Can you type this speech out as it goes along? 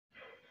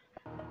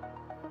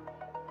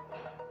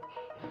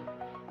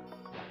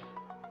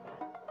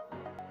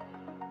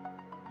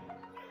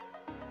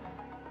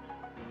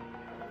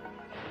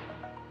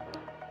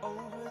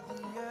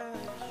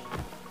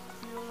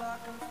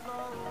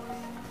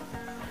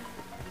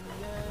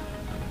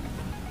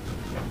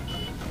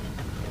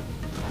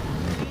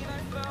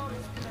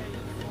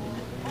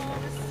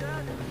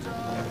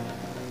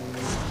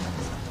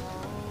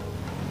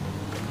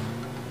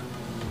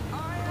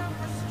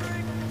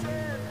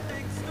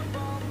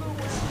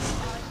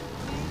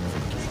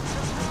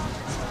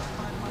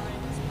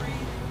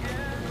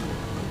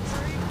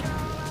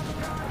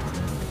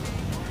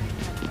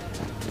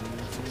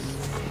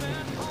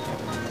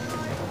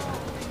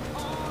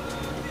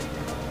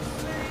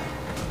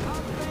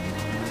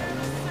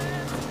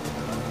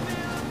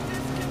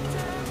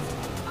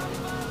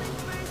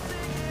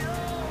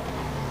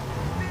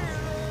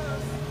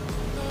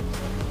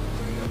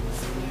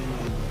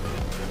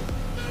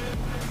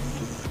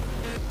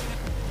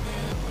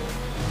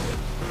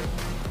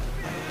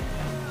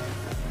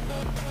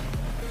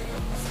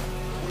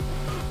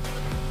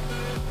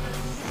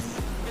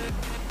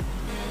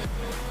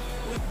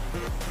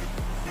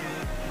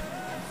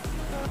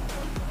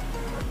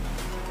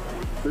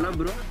Hello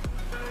bro.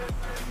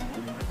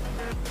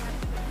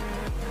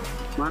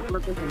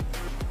 మాట్లాడుతున్నా.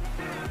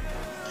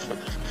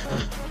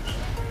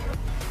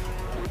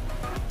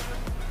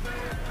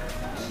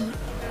 Keep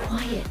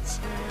quiet.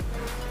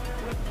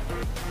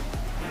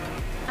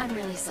 I'm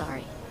really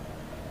sorry.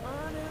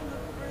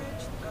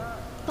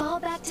 Fall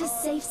back to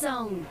safe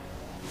zone.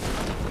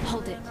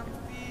 Hold it.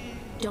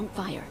 Don't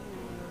fire.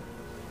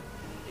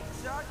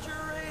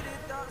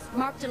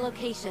 Mark the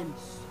location.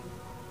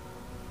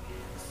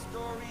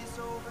 Story's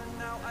over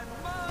now, I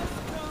must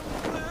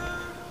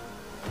conclude.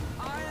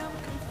 I am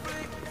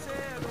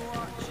conflicted,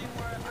 watching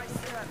where I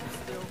step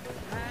still,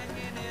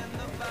 hanging in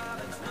the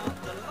balance, not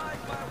the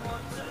life I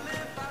want to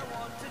live. I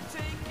want to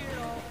take it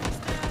all,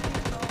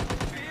 standing tall,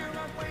 fear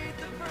I weighed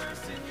the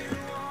person you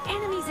are.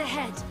 Enemies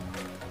ahead.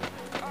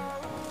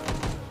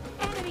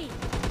 Enemy.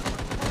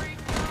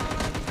 Break out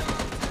and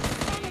gone to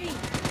Enemy.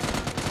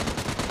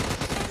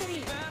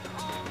 Enemy. spend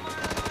all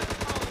my life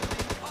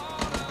holding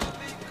all of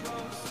it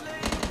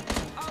closely.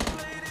 I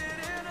played it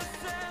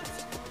innocent,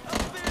 a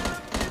feel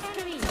of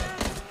Enemy.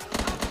 discontent.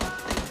 I'm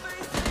finally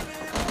facing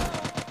it all,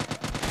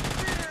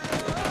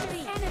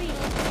 fearless. Enemy. Enemy.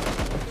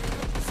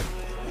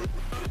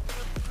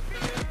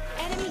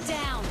 Enemy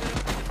down.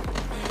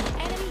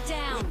 Enemy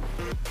down.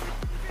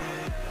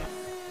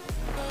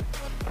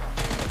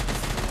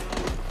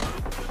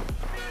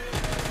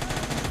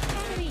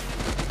 Enemy.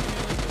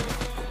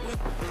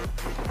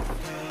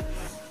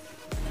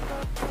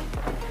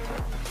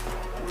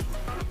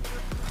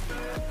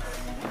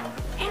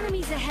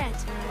 Enemies ahead.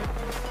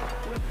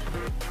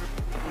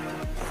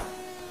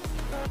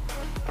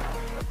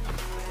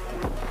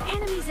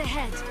 Enemies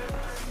ahead.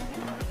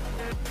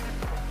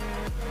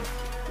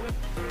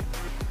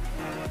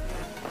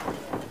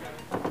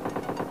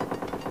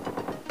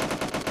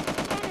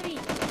 Enemy.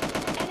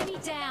 Enemy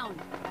down.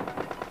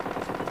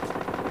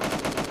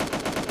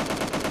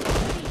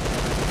 Enemy.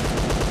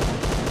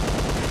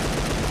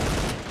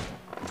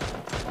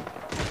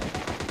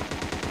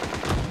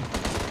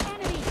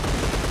 Enemy.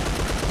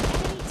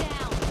 Enemy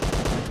down.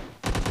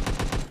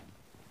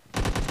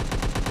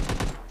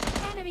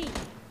 Enemy.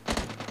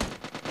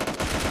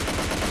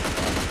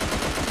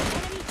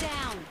 Enemy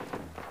down.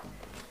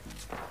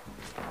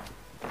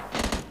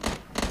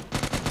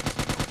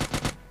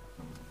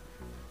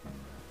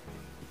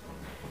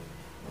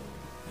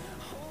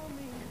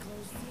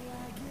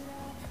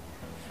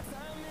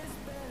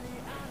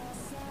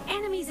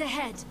 Enemies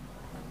ahead.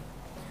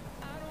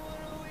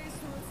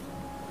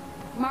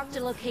 Mark the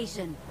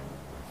location.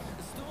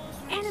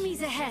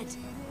 Enemies ahead.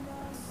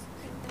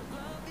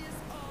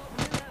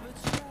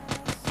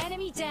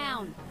 Enemy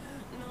down.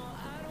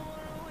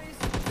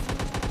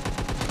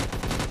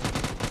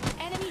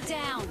 Enemy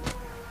down.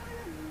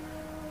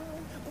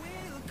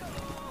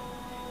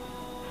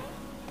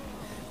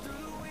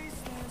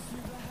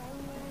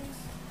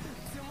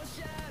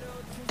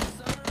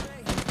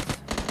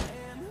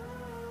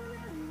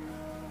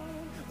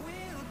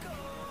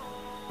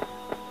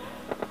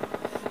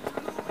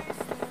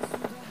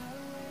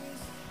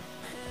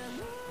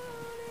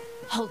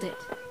 Hold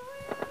it.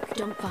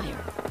 Don't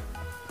fire.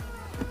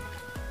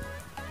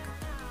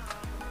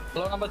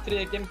 Hello number 3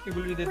 AKM की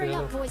गोली दे दे Bring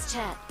hello up voice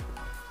chat.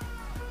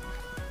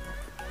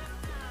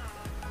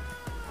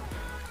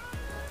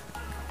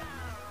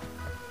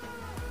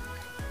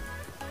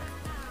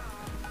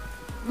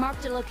 Mark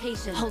the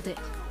location. Hold it.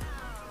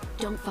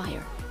 Don't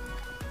fire.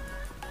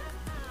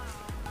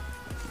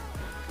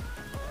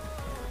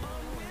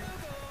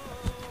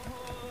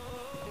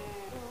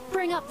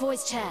 Bring up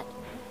voice chat.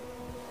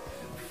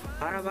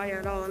 अरे भाई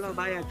hello hello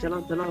भाई चलो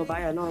चलो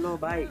भाई hello hello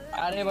भाई.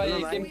 अरे भाई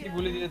हेलो AKM की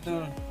गोली दे तू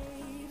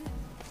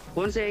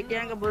कौन से एक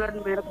का बुलेट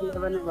मेरे को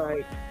लेवन है भाई.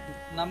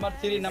 नंबर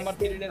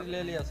 3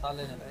 ले लिया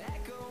साले ने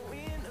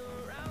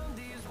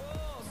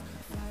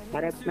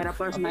अरे मेरा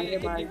पर्स अबे नहीं है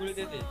AKM की भाई. गोली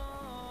दे दे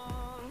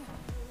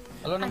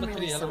hello I'm number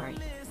really 3 hello sorry.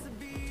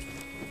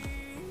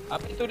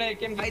 अभी तूने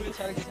AKM की गोली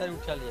सारे की सारी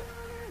उठा लिया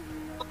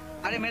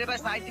अरे मेरे पास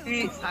साइड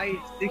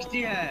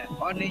 60 है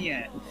और नहीं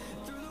है.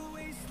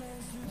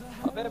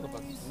 अबे बाबा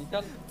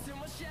निकल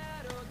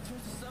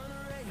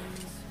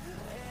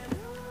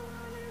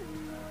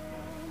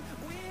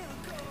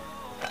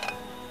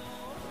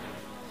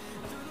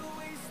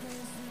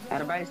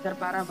अरे भाई इस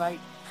तरफ आ रहा भाई।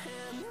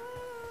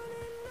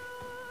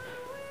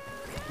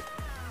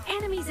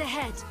 Enemies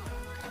ahead!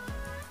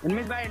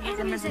 एनिमीज भाई,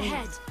 Enemies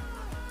ahead!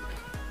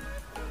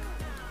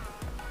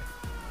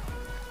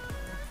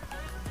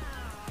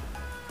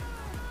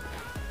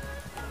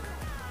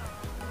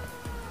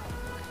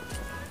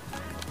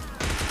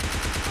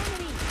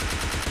 Enemy!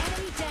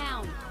 Enemy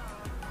down!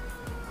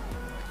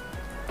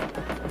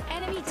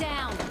 Enemy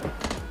down!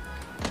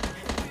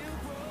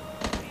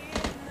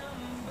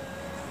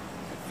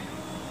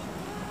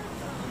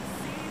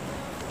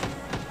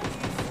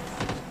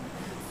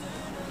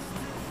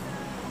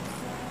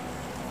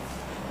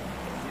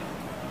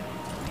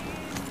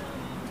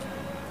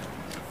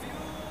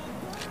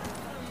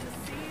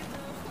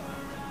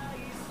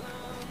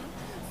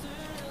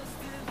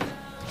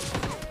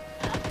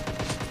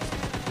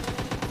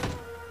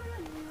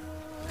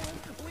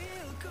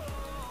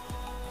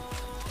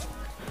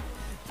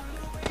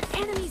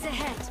 Enemies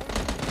ahead!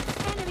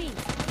 Enemy!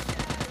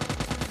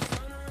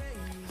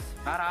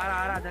 आ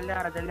रहा जल्दी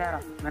आ रहा,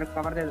 मेरे को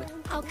कवर दे दो।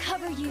 I'll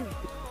cover you!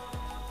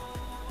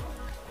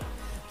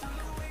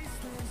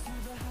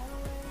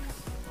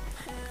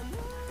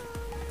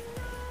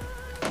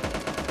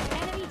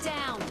 Enemy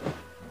down!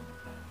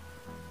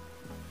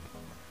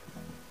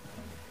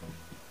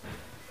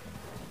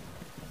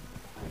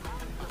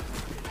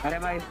 अरे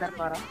भाई इस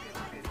तरफ आ रहा।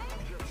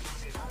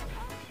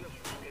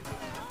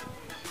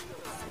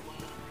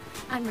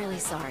 I'm really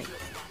sorry.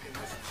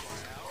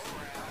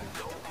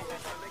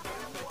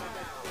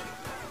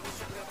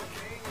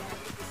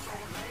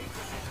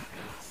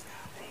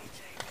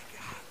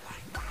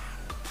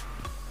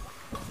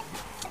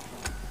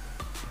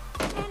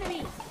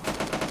 Enemy!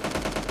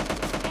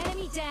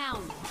 Enemy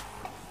down!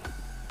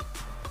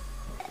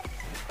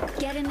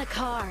 Get in the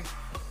car.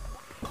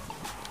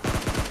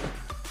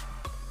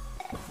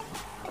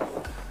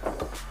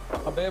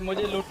 अबे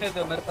मुझे लूटने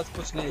दो, मेरे पास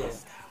कुछ नहीं है।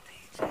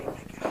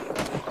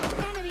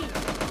 Enemy!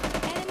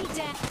 Enemy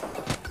down!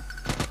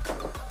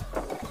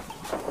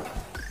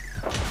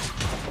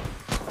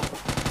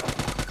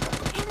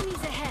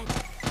 Enemies ahead!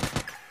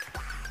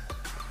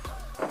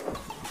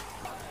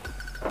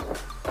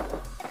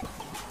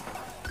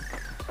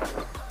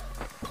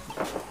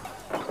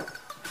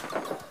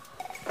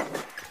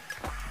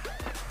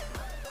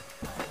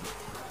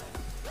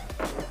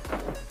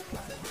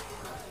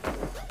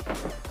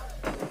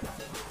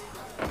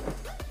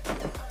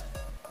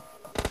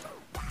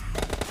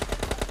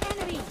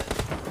 Enemy!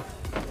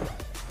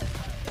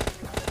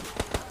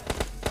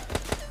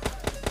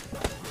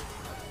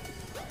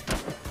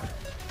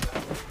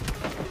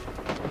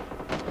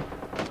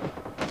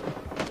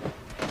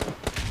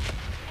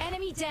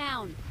 Enemy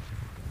down!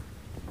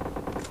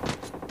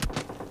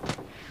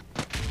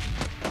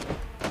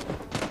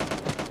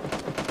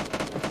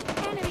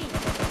 Enemy!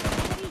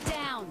 Enemy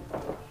down!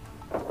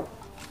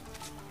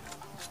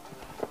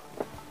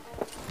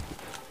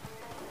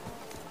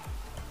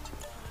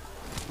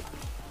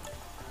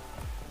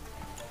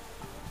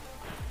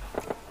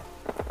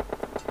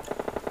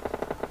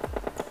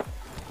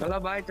 चलो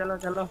भाई चलो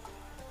चलो।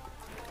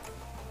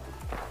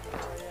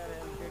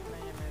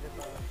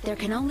 There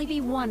can only be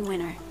one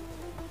winner.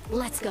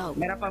 Let's go.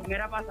 मेरा पास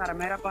आ रहा,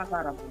 मेरा पास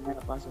आ रहा।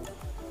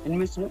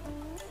 एनिमीज में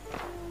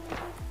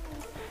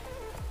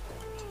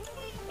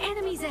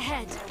Enemies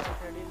ahead!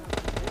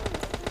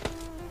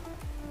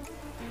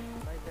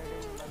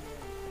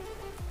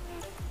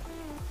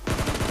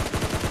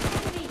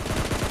 Enemy!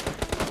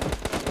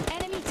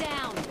 Enemy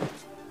down!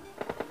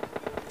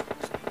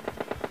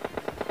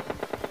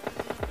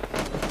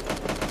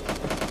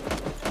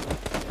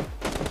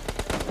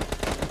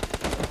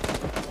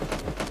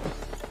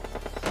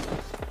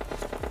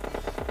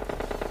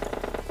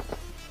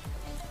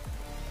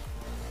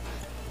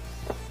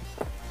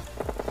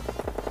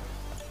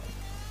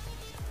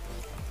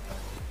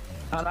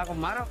 साला को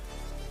मारो,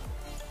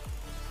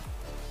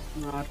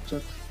 मार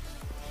चुप।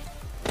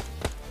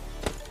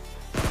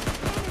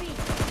 Enemy!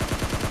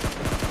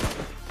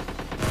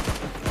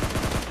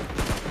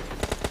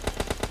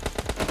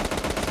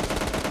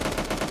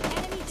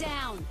 Enemy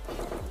down!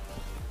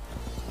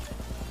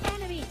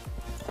 Enemy!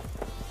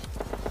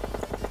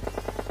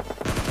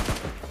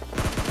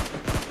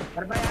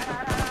 अरे भाई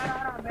आ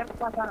रहा, मेरे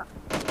पास आ रहा।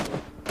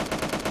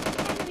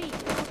 Enemy!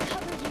 I'll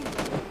cover you!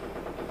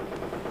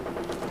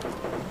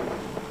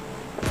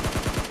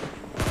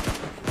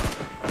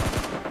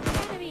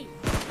 Enemy!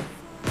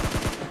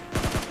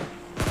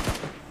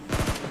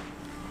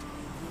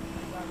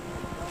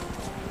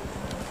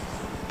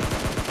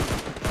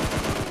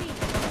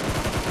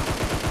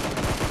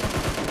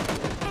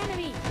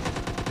 Enemy!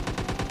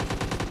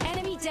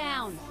 Enemy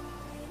down!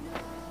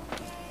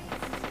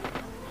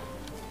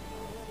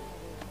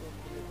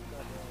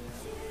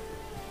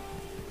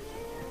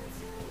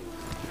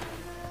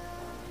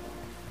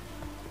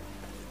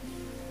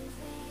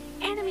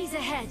 Enemies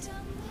ahead!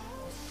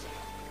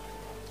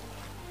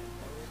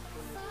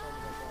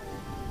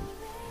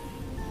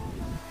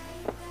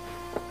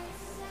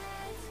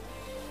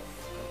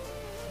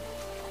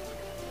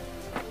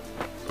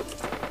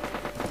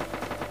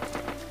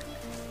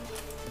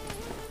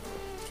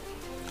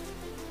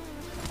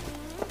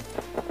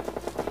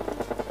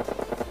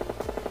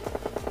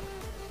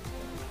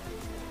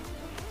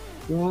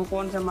 तू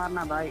कौन से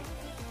मारना भाई?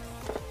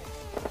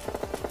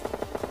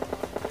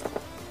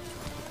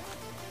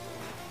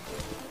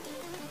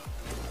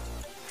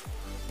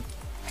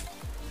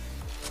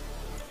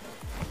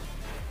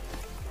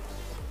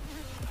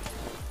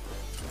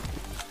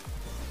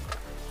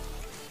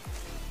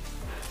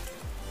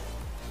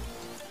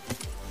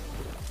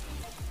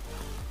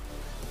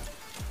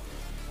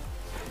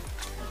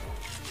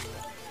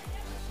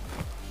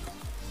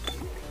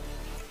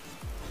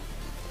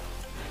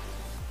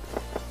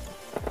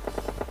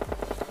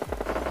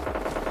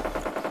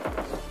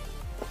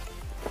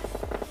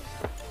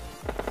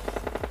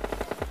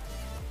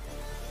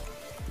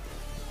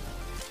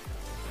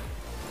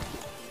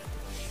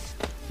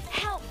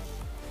 Help!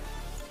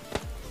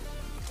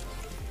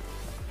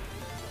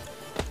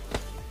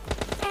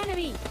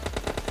 Enemy!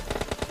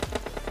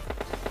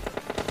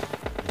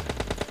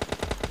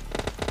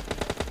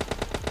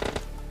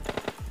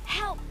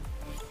 Help!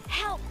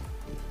 Help!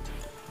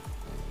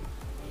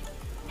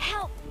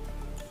 Help!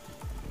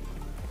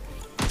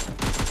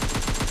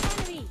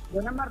 Enemy! दो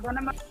नंबर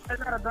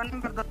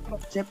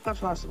जेब का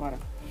श्वास मारा।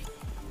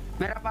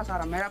 मेरा पास आ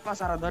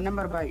रहा 2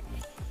 नंबर भाई।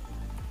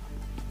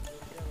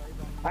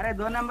 अरे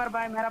 2 नंबर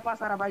भाई मेरा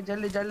पास आ रहा भाई,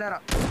 जल्दी जल्दी रहा।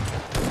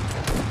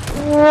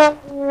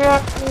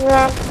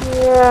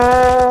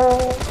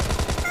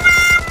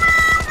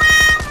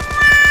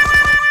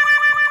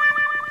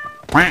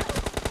 Quack.